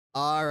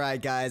All right,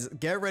 guys,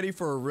 get ready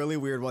for a really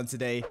weird one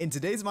today. In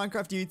today's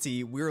Minecraft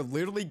UHC, we're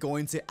literally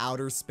going to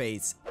outer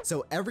space.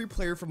 So every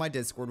player from my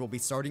Discord will be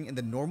starting in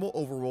the normal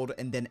overworld,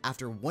 and then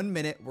after 1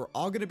 minute, we're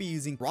all going to be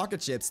using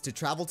rocket ships to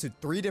travel to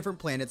 3 different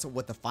planets,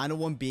 with the final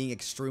one being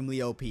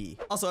extremely OP.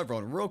 Also,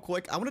 everyone, real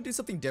quick, I want to do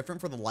something different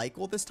for the light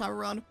goal this time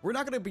around. We're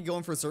not going to be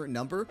going for a certain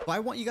number, but I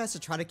want you guys to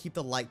try to keep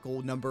the light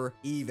goal number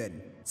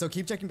even. So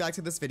keep checking back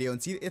to this video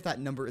and see if that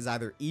number is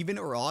either even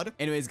or odd.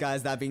 Anyways,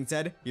 guys, that being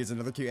said, here's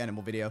another cute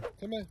animal video.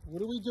 Come on, what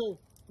do we do?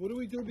 What do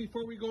we do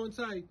before we go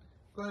inside?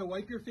 Go ahead,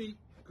 wipe your feet.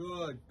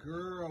 Good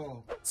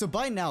girl. So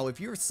by now, if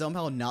you're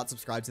somehow not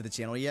subscribed to the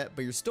channel yet,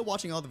 but you're still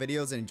watching all the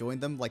videos and enjoying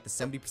them like the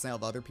 70%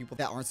 of other people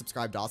that aren't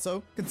subscribed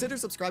also, consider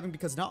subscribing,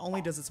 because not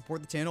only does it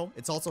support the channel,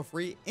 it's also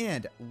free,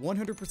 and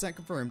 100%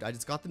 confirmed, I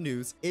just got the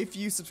news, if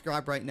you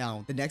subscribe right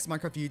now, the next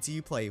Minecraft UHC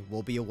you play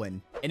will be a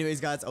win. Anyways,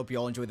 guys, hope you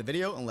all enjoyed the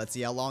video, and let's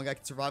see how long I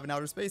can survive in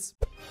outer space.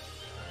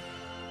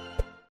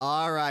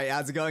 All right,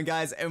 how's it going,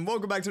 guys? And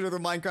welcome back to another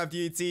Minecraft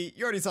UHC.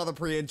 You already saw the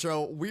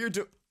pre-intro.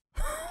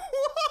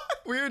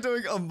 We're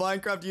doing a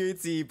Minecraft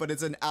UHC, but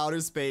it's in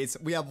outer space.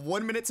 We have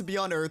 1 minute to be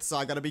on Earth, so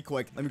I gotta be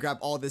quick. Let me grab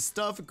all this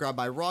stuff, grab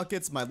my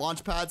rockets, my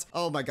launch pads.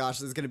 Oh my gosh,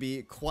 this is gonna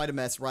be quite a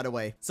mess right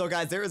away. So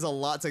guys, there is a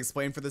lot to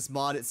explain for this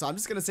mod, so I'm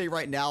just gonna say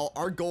right now,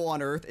 our goal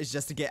on Earth is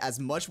just to get as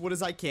much wood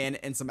as I can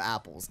and some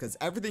apples, because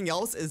everything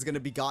else is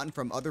gonna be gotten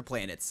from other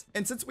planets.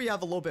 And since we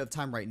have a little bit of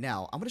time right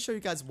now, I'm gonna show you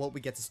guys what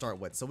we get to start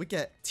with. So we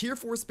get tier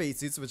 4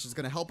 spacesuits, which is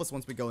gonna help us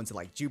once we go into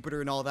like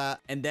Jupiter and all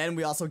that. And then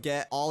we also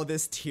get all of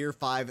this tier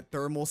 5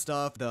 thermal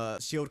stuff,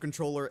 the shield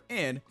controller,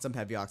 and some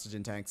heavy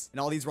oxygen tanks. And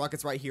all these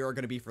rockets right here are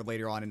going to be for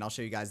later on, and I'll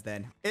show you guys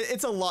then.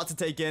 It's a lot to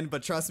take in,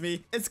 but trust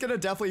me, it's going to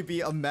definitely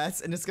be a mess,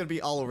 and it's going to be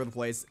all over the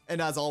place.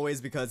 And as always,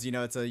 because, you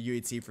know, it's a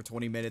UHC for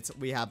 20 minutes,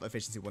 we have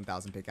efficiency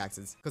 1000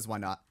 pickaxes, because why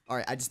not? All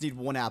right, I just need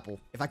 1 apple.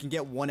 If I can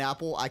get 1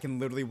 apple, I can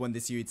literally win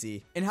this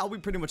UHC. And how we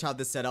pretty much have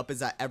this set up is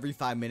that every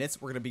 5 minutes,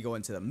 we're going to be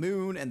going to the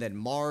moon, and then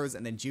Mars,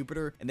 and then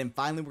Jupiter, and then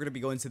finally, we're going to be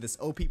going to this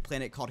OP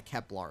planet called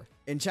Kepler.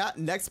 In chat,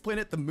 next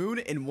planet, the moon,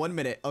 in 1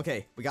 minute.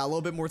 Okay, we got a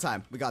little bit more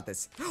time. We got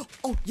this.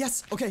 Oh,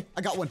 yes. Okay,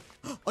 I got one.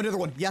 Another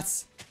one.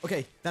 Yes.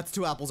 Okay, that's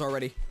 2 apples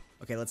already.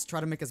 Okay, let's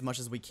try to make as much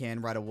as we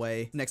can right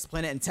away. Next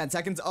planet in 10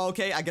 seconds.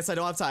 Okay, I guess I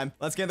don't have time.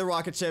 Let's get in the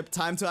rocket ship.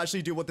 Time to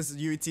actually do what this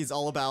UHC is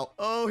all about.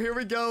 Oh, here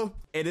we go.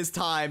 It is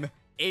time.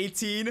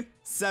 18,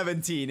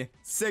 17,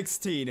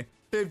 16,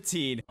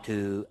 15.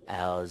 2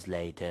 hours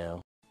later.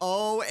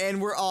 Oh, and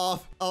we're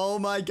off. Oh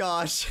my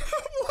gosh.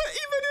 What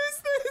even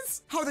is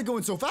this? How are they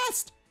going so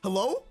fast?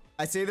 Hello?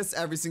 I say this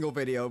every single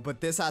video,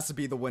 but this has to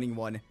be the winning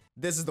one.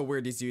 This is the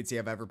weirdest UHC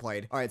I've ever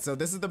played. All right, so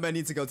this is the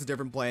menu to go to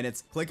different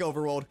planets. Click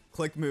overworld,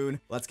 click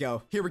moon. Let's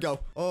go. Here we go.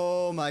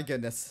 Oh my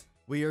goodness.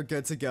 We are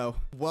good to go.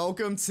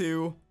 Welcome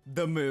to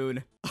the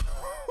moon.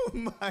 Oh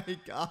my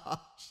gosh.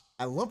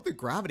 I love the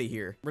gravity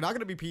here. We're not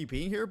going to be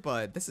PvPing here,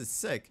 but this is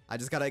sick. I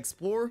just got to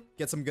explore,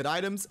 get some good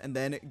items, and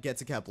then get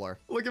to Kepler.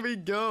 Look at me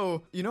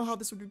go. You know how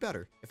this would be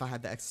better? If I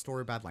had the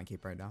xNestorio badlion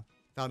cape right now.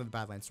 Found in the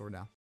badlion store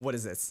now. What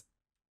is this?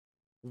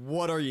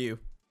 What are you?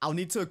 I'll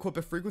need to equip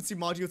a frequency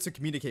module to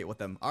communicate with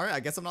them. All right, I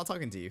guess I'm not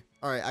talking to you.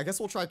 All right, I guess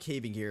we'll try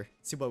caving here.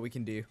 See what we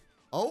can do.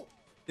 Oh,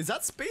 is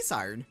that space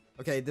iron?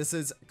 Okay, this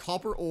is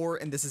copper ore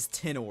and this is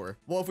tin ore.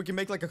 Well, if we can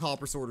make like a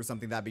copper sword or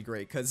something, that'd be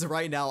great. Because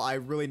right now, I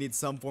really need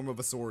some form of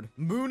a sword.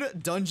 Moon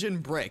dungeon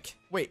brick.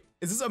 Wait,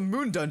 is this a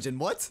moon dungeon?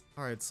 What?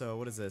 All right, so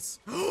what is this?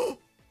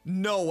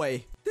 No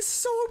way. This is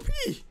so OP.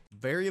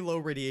 Very low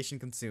radiation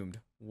consumed.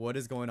 What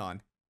is going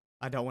on?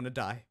 I don't want to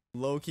die.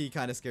 Low-key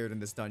kind of scared in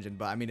this dungeon,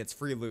 but I mean, it's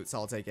free loot, so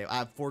I'll take it. I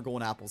have 4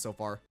 golden apples so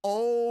far.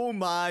 Oh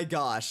my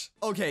gosh.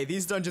 Okay,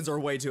 these dungeons are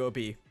way too OP.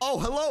 Oh,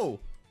 hello.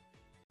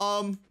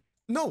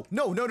 No.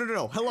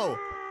 Hello.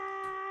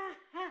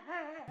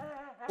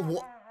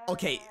 What?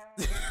 Okay.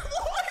 What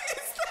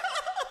is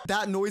that?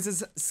 That noise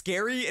is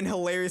scary and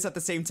hilarious at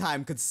the same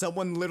time, because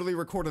someone literally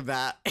recorded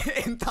that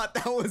and thought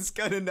that was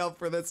good enough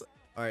for this.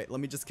 All right, let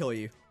me just kill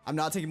you. I'm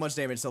not taking much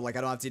damage, so like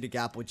I don't have to eat a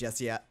gapple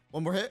just yet.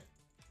 1 more hit.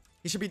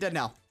 He should be dead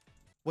now.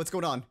 What's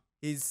going on?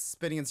 He's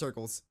spinning in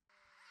circles.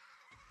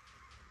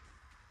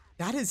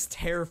 That is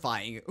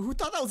terrifying. Who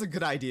thought that was a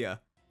good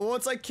idea? Well,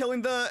 it's like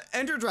killing the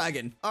Ender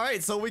Dragon. All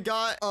right, so we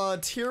got a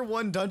tier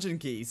 1 dungeon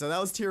key. So that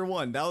was tier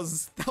 1. That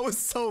was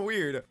so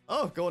weird.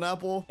 Oh, golden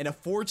apple and a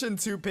fortune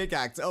 2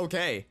 pickaxe.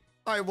 Okay.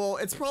 All right, well,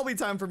 it's probably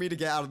time for me to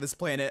get out of this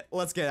planet.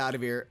 Let's get out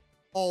of here.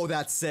 Oh,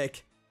 that's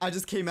sick. I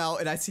just came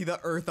out and I see the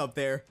Earth up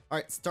there. All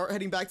right, start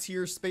heading back to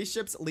your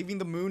spaceships, leaving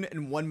the moon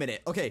in 1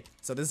 minute. Okay,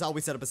 so this is how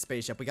we set up a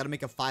spaceship. We got to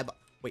make a 5...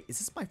 Wait, is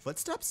this my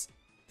footsteps?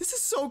 This is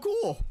so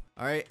cool.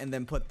 All right, and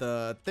then put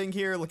the thing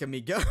here. Look at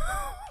me go.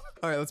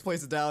 All right, let's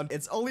place it down.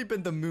 It's only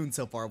been the moon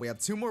so far. We have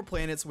 2 more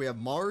planets. We have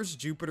Mars,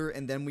 Jupiter,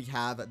 and then we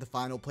have the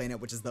final planet,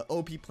 which is the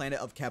OP planet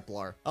of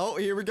Kepler. Oh,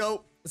 here we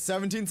go.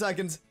 17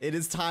 seconds. It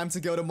is time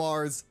to go to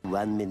Mars.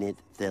 1 minute,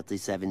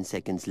 37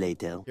 seconds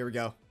later. Here we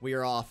go. We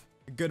are off.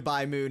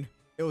 Goodbye, moon.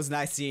 It was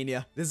nice seeing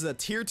you. This is a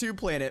tier 2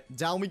 planet.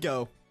 Down we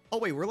go. Oh,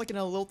 wait, we're like in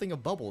a little thing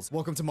of bubbles.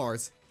 Welcome to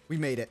Mars. We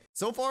made it.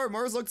 So far,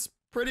 Mars looks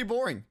pretty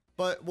boring,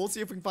 but we'll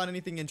see if we can find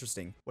anything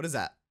interesting. What is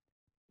that?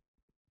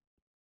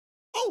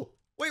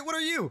 Wait, what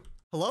are you?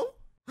 Hello?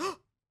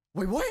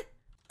 Wait, what?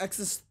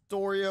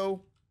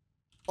 xNestorio.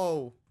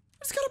 Oh,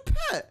 I just got a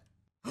pet.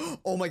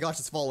 Oh my gosh,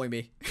 it's following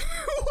me. Wait,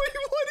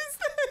 what is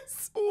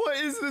this? What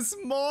is this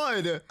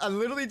mod? I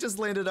literally just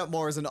landed at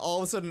Mars and all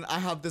of a sudden I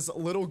have this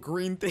little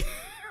green thing.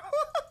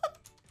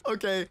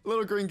 Okay,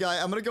 little green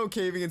guy. I'm gonna go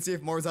caving and see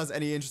if Mars has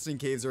any interesting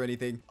caves or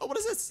anything. Oh, what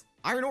is this?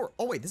 Iron ore.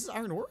 Oh, wait, this is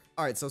iron ore?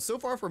 All right, so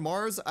far for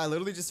Mars, I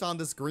literally just found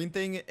this green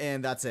thing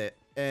and that's it.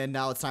 And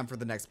now it's time for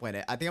the next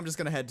planet. I think I'm just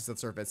gonna head to the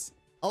surface.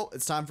 Oh,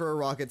 it's time for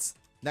rockets.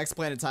 Next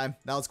planet time.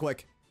 That was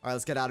quick. All right,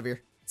 let's get out of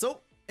here.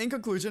 So, in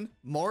conclusion,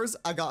 Mars,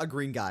 I got a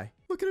green guy.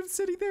 Look at him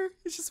sitting there.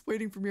 He's just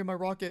waiting for me on my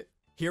rocket.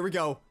 Here we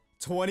go.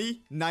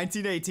 20,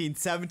 19, 18,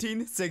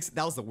 17, 6.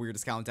 That was the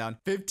weirdest countdown.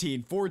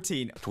 15,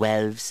 14.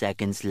 12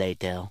 seconds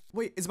later.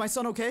 Wait, is my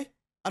son okay?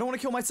 I don't want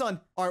to kill my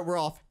son. All right, we're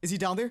off. Is he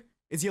down there?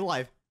 Is he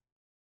alive?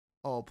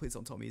 Oh, please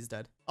don't tell me he's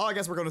dead. Oh, I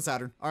guess we're going to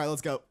Saturn. All right,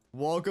 let's go.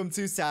 Welcome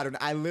to Saturn.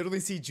 I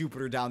literally see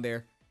Jupiter down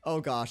there. Oh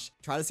gosh.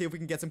 Try to see if we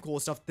can get some cool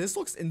stuff. This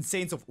looks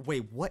insane. So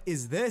wait, what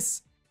is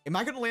this? Am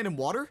I going to land in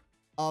water?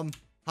 How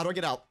do I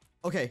get out?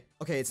 Okay,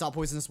 it's not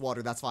poisonous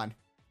water. That's fine.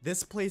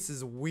 This place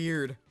is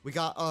weird. We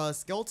got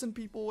skeleton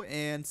people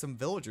and some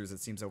villagers, it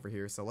seems, over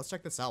here. So let's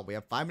check this out. We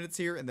have 5 minutes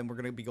here, and then we're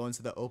going to be going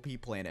to the OP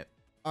planet.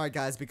 All right,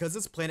 guys, because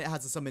this planet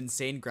has some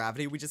insane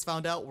gravity, we just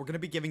found out, we're going to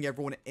be giving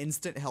everyone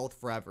instant health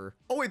forever.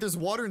 Oh, wait, there's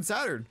water in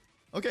Saturn.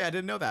 Okay, I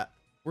didn't know that.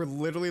 We're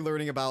literally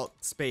learning about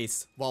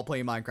space while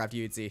playing Minecraft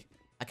UHC.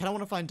 I kind of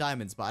want to find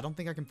diamonds, but I don't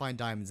think I can find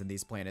diamonds in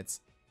these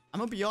planets. I'm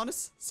gonna be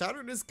honest,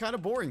 Saturn is kind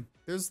of boring.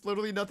 There's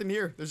literally nothing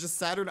here. There's just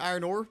Saturn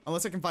iron ore,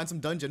 unless I can find some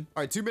dungeon.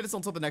 All right, 2 minutes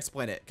until the next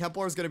planet.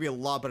 Kepler is gonna be a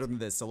lot better than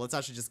this, so let's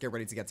actually just get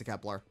ready to get to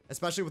Kepler,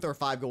 especially with our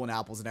 5 golden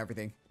apples and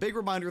everything. Big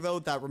reminder though,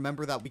 that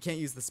remember that we can't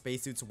use the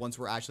spacesuits once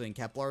we're actually in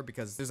Kepler,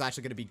 because there's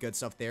actually gonna be good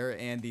stuff there,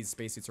 and these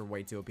spacesuits are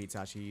way too OP to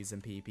actually use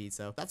in PvP,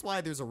 so that's why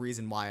there's a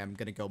reason why I'm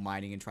gonna go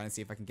mining and trying to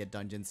see if I can get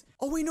dungeons.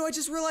 Oh wait, no, I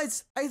just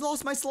realized I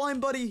lost my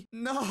slime buddy.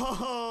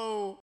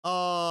 No.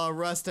 Oh,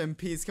 rest in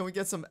peace. Can we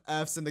get some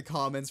F's in the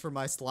comments for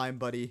my slime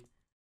buddy?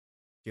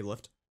 Do you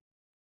lift?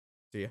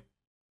 Do you?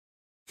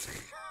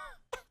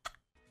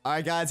 All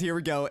right, guys, here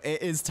we go.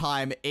 It is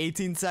time.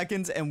 18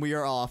 seconds and we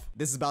are off.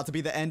 This is about to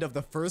be the end of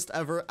the first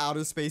ever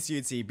outer space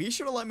UHC. Be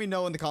sure to let me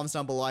know in the comments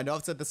down below. I know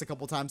I've said this a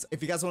couple times.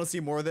 If you guys want to see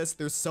more of this,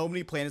 there's so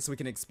many planets we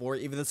can explore.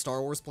 Even the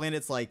Star Wars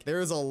planets, like there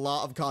is a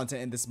lot of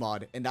content in this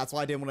mod, and that's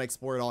why I didn't want to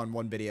explore it all in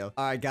one video.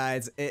 All right,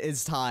 guys, it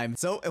is time.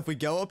 So if we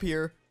go up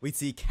here, we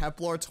see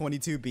Kepler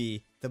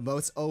 22b, the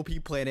most OP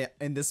planet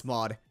in this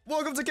mod.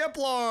 Welcome to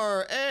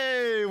Kepler!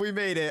 Hey, we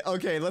made it.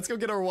 Okay, let's go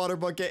get our water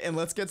bucket and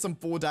let's get some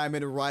full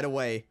diamond right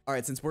away. All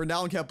right, since we're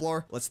now in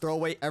Kepler, let's throw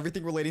away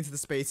everything relating to the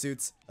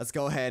spacesuits. Let's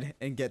go ahead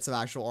and get some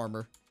actual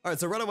armor. All right,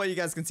 so right away, you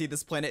guys can see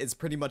this planet is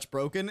pretty much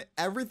broken.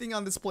 Everything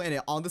on this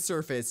planet on the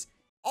surface.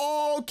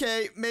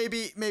 Okay,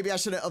 maybe I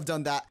shouldn't have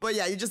done that. But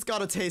yeah, you just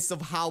got a taste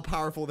of how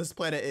powerful this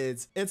planet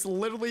is. It's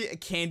literally a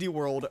candy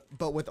world,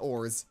 but with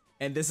ores.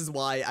 And this is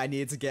why I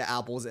needed to get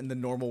apples in the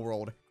normal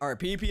world. All right,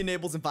 PvP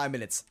enables in 5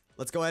 minutes.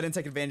 Let's go ahead and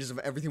take advantage of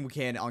everything we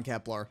can on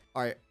Kepler.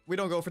 All right, we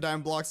don't go for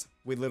diamond blocks.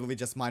 We literally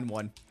just mine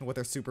one with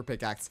our super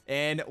pickaxe.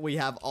 And we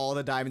have all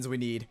the diamonds we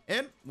need.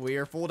 And we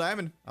are full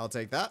diamond. I'll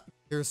take that.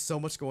 There's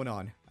so much going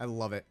on. I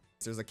love it.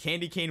 There's a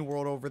candy cane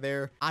world over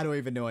there. I don't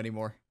even know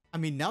anymore. I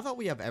mean, now that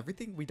we have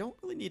everything, we don't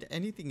really need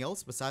anything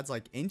else besides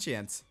like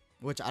enchants,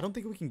 which I don't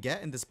think we can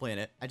get in this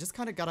planet. I just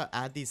kind of gotta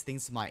add these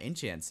things to my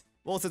enchants.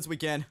 Well, since we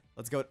can,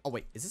 let's go. Oh,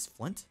 wait, is this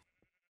flint?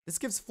 This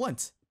gives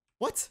flint.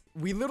 What?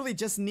 We literally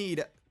just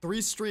need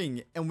 3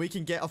 string and we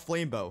can get a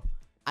flame bow.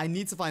 I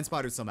need to find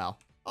spiders somehow.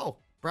 Oh,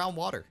 brown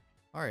water.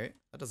 All right,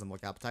 that doesn't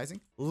look appetizing.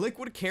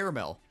 Liquid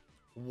caramel.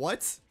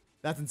 What?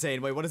 That's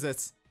insane. Wait, what is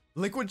this?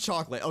 Liquid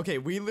chocolate. Okay,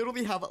 we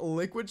literally have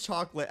liquid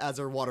chocolate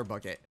as our water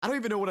bucket. I don't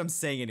even know what I'm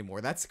saying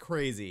anymore. That's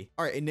crazy.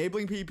 All right,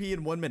 enabling PvP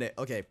in 1 minute.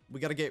 Okay, we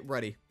gotta get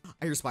ready.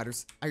 I hear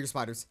spiders. I hear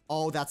spiders.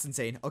 Oh, that's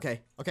insane.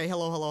 Okay,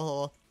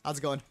 hello. How's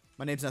it going?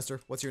 My name's Nestor.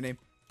 What's your name?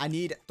 I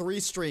need 3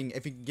 string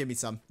if you can give me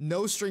some.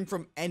 No string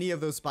from any of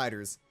those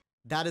spiders.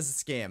 That is a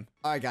scam.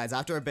 All right, guys,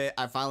 after a bit,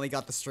 I finally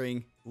got the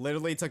string.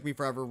 Literally took me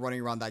forever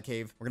running around that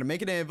cave. We're gonna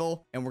make an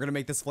anvil, and we're gonna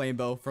make this flame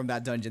bow from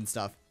that dungeon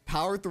stuff.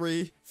 Power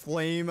 3,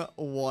 flame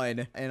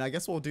 1. And I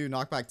guess we'll do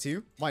knockback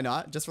 2. Why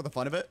not? Just for the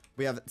fun of it.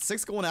 We have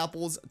 6 golden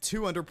apples,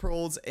 2 ender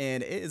pearls,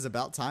 and it is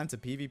about time to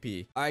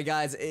PvP. All right,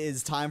 guys, it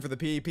is time for the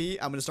PvP.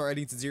 I'm going to start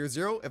heading to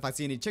 0-0. If I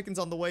see any chickens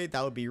on the way,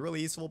 that would be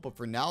really useful. But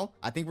for now,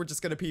 I think we're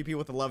just going to PvP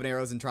with 11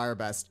 arrows and try our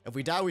best. If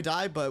we die, we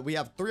die. But we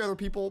have 3 other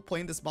people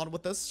playing this mod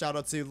with us. Shout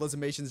out to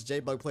Lizimations,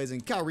 J-Bug Plays,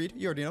 and Kyle Reed.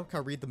 You already know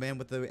Kyle Reed, the man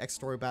with the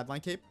xNestorio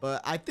badlion cape.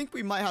 But I think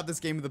we might have this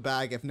game in the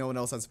bag if no one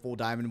else has full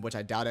diamond, which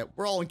I doubt it.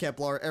 We're all in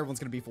Kepler. Everyone's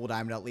going to be full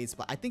diamond at least.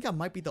 But I think I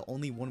might be the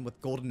only one with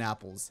golden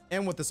apples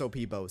and with this OP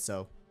bow.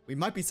 So we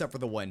might be set for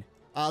the win.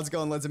 How's it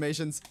going,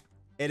 Lizimations?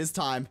 It is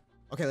time.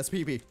 Okay, let's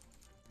PvP.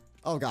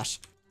 Oh, gosh.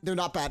 They're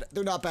not bad.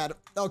 They're not bad.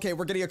 Okay,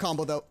 we're getting a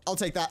combo, though. I'll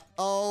take that.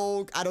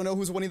 Oh, I don't know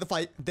who's winning the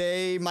fight.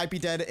 They might be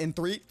dead in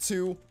 3,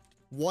 2,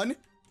 1.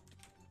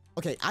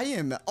 Okay,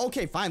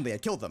 okay, finally, I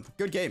killed them.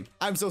 Good game.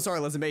 I'm so sorry,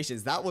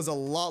 Legimations. That was a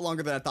lot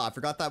longer than I thought. I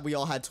forgot that we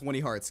all had 20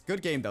 hearts.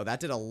 Good game, though.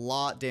 That did a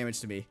lot damage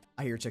to me.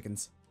 I hear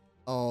chickens.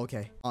 Oh,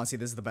 okay. Honestly,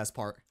 this is the best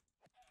part.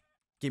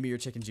 Give me your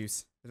chicken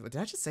juice. Did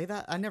I just say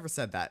that? I never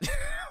said that.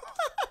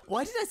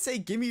 Why did I say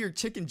give me your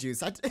chicken juice?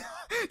 That's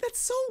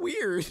so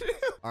weird.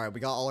 All right, we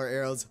got all our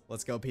arrows.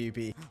 Let's go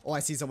PvP. Oh, I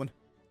see someone.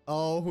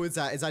 Oh, who is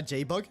that? Is that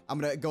J-Bug? I'm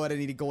gonna go ahead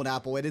and eat a golden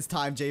apple. It is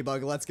time,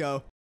 J-Bug. Let's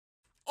go.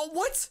 Oh,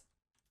 what?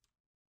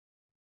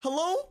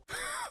 Hello?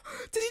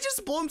 Did he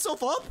just blow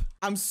himself up?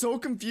 I'm so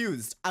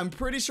confused. I'm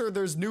pretty sure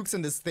there's nukes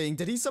in this thing.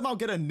 Did he somehow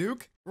get a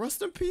nuke?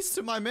 Rest in peace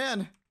to my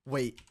man.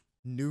 Wait,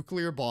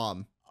 nuclear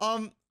bomb.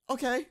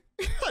 Okay.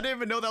 I didn't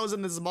even know that was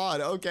in this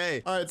mod.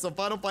 Okay. All right, so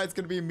final fight's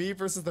gonna be me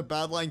versus the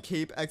badlion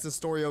cape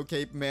xNestorio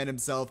cape man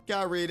himself.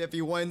 Gotta read, if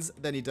he wins,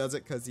 then he does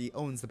it because he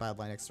owns the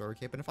badlion xNestorio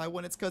cape. And if I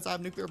win, it's because I have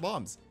nuclear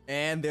bombs.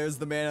 And there's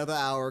the man of the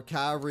hour,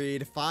 Gotta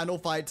read. Final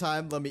fight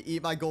time. Let me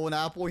eat my golden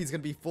apple. He's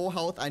gonna be full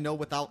health, I know,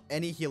 without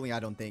any healing, I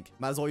don't think.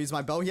 Might as well use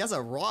my bow. He has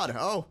a rod.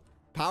 Oh,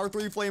 power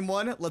 3 flame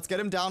 1. Let's get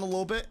him down a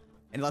little bit.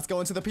 And let's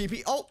go into the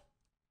PP.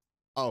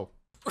 Oh.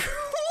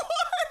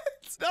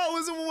 That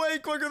was way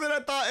quicker than I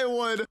thought it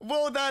would.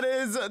 Well, that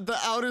is the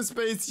Outer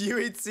Space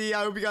UHC.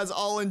 I hope you guys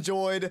all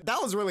enjoyed.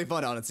 That was really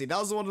fun, honestly. That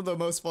was one of the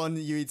most fun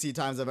UHC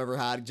times I've ever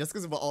had, just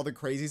because of all the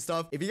crazy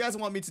stuff. If you guys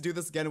want me to do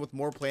this again with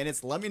more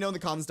planets, let me know in the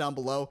comments down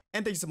below.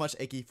 And thank you so much,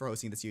 Aki, for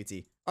hosting this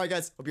UHC. All right,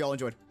 guys. Hope you all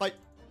enjoyed. Bye.